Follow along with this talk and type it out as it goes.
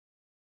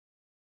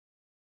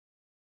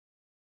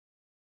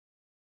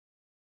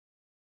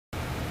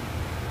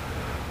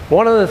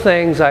One of the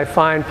things I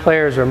find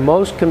players are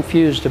most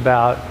confused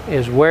about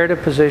is where to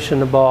position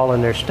the ball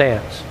in their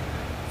stance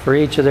for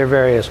each of their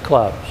various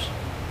clubs.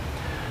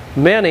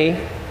 Many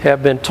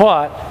have been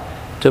taught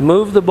to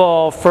move the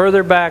ball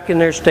further back in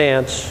their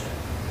stance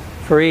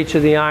for each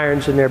of the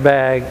irons in their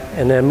bag,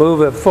 and then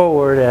move it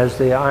forward as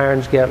the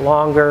irons get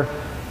longer,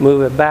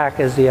 move it back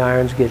as the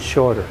irons get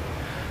shorter.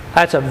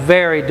 That's a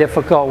very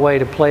difficult way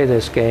to play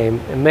this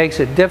game. It makes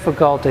it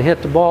difficult to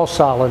hit the ball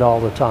solid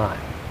all the time.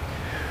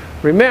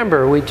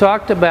 Remember, we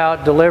talked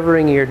about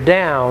delivering your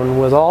down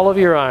with all of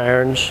your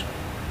irons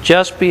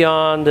just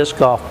beyond this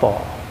golf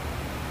ball.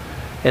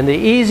 And the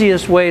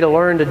easiest way to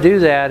learn to do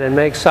that and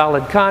make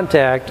solid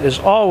contact is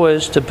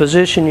always to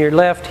position your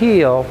left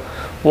heel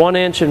 1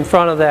 inch in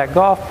front of that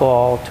golf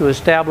ball to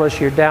establish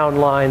your down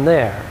line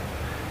there.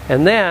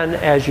 And then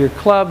as your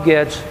club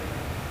gets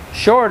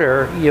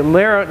shorter, you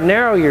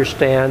narrow your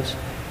stance,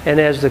 and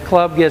as the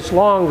club gets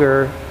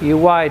longer, you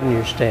widen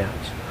your stance.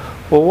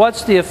 Well,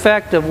 what's the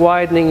effect of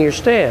widening your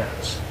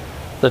stance?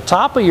 The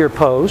top of your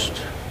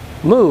post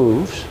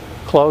moves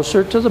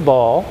closer to the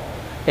ball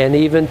and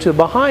even to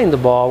behind the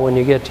ball when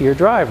you get to your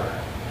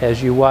driver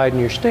as you widen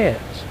your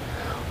stance.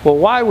 Well,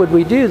 why would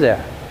we do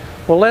that?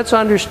 Well, let's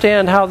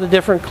understand how the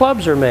different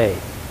clubs are made.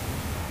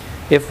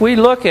 If we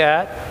look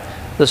at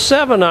the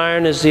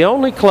 7-iron is the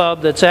only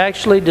club that's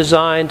actually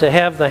designed to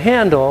have the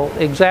handle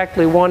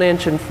exactly 1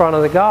 inch in front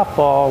of the golf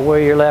ball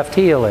where your left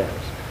heel is.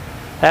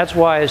 That's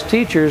why as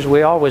teachers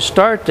we always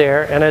start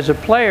there, and as a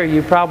player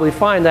you probably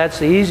find that's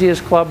the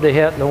easiest club to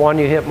hit and the one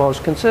you hit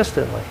most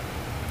consistently.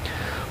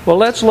 Well,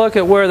 let's look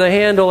at where the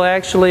handle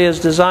actually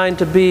is designed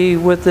to be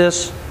with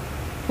this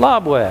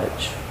lob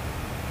wedge.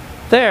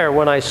 There,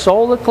 when I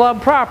sole the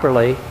club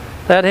properly,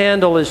 that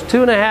handle is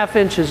 2.5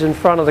 inches in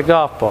front of the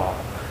golf ball.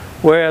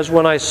 Whereas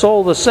when I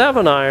sole the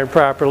 7-iron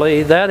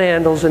properly, that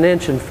handle's 1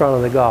 inch in front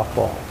of the golf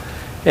ball.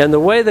 And the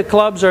way the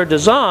clubs are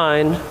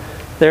designed,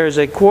 there's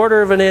a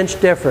 1/4 of an inch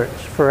difference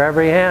for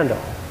every handle.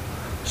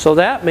 So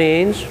that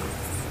means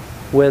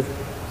with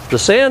the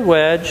sand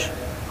wedge,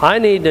 I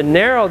need to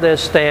narrow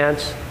this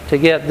stance to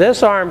get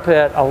this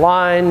armpit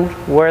aligned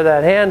where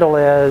that handle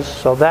is,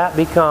 so that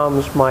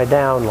becomes my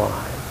down line.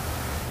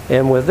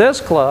 And with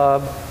this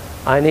club,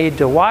 I need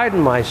to widen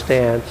my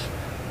stance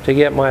to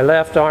get my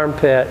left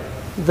armpit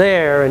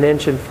there 1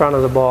 inch in front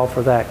of the ball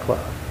for that club.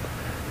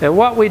 And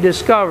what we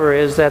discover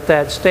is that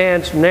that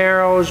stance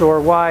narrows or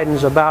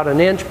widens about 1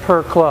 inch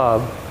per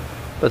club,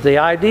 but the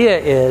idea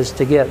is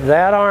to get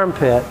that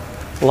armpit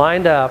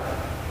lined up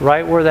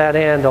right where that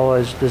handle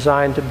is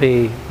designed to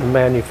be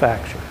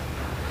manufactured.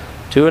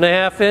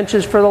 2.5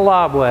 inches for the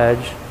lob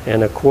wedge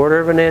and 1/4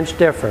 of an inch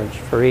difference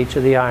for each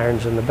of the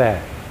irons in the bag.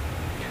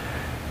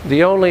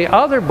 The only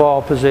other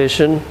ball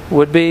position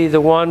would be the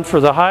one for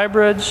the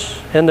hybrids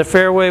and the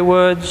fairway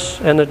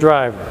woods and the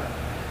driver.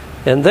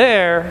 And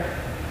there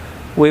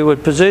we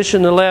would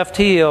position the left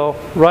heel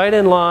right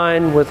in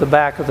line with the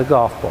back of the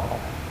golf ball.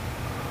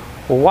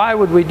 Well, why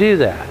would we do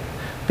that?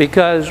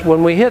 Because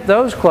when we hit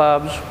those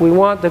clubs, we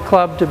want the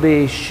club to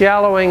be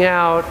shallowing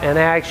out and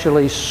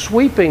actually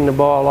sweeping the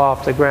ball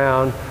off the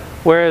ground,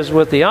 whereas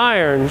with the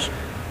irons,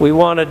 we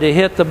wanted to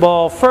hit the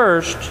ball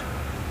first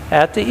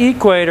at the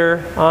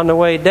equator on the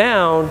way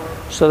down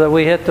so that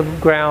we hit the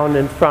ground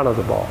in front of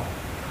the ball.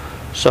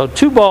 So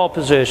 2 ball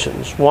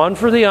positions, one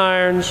for the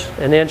irons,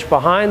 1 inch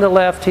behind the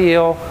left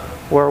heel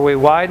where we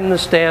widen the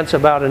stance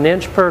about 1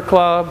 inch per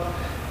club,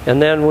 and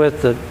then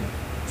with the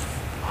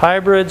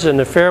hybrids and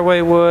the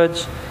fairway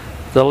woods,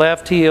 the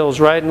left heel's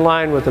right in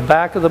line with the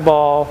back of the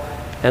ball,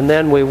 and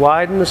then we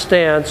widen the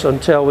stance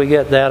until we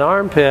get that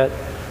armpit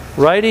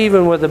right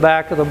even with the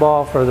back of the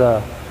ball for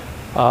the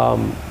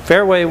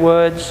fairway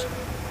woods,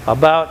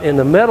 about in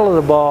the middle of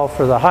the ball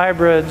for the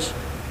hybrids,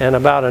 and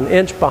about 1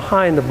 inch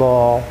behind the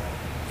ball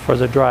for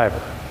the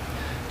driver.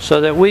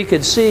 So that we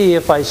could see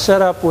if I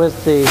set up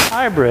with the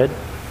hybrid,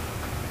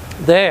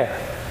 there,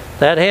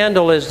 that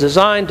handle is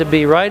designed to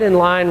be right in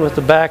line with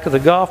the back of the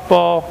golf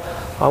ball.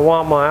 I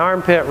want my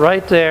armpit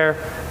right there,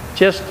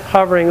 just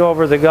hovering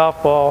over the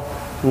golf ball,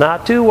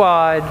 not too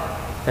wide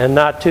and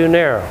not too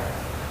narrow.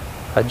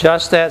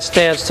 Adjust that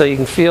stance so you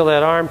can feel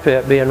that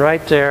armpit being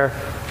right there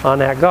on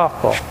that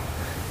golf ball.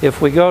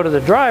 If we go to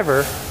the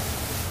driver,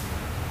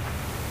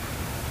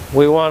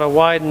 we want to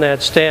widen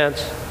that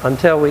stance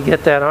until we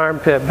get that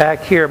armpit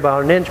back here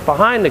about 1 inch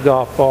behind the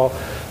golf ball,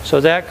 so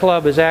that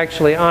club is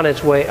actually on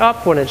its way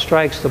up when it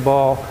strikes the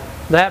ball.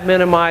 That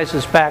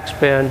minimizes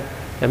backspin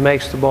and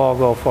makes the ball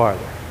go farther.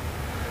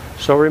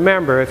 So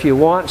remember, if you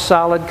want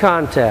solid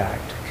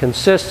contact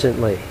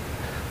consistently,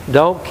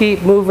 don't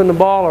keep moving the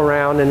ball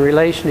around in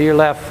relation to your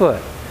left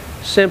foot.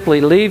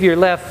 Simply leave your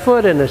left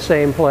foot in the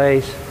same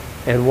place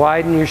and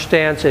widen your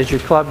stance as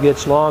your club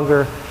gets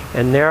longer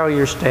and narrow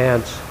your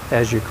stance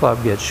as your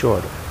club gets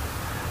shorter.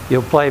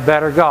 You'll play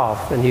better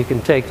golf, and you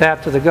can take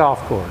that to the golf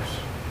course.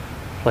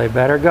 Play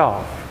better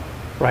golf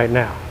right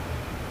now.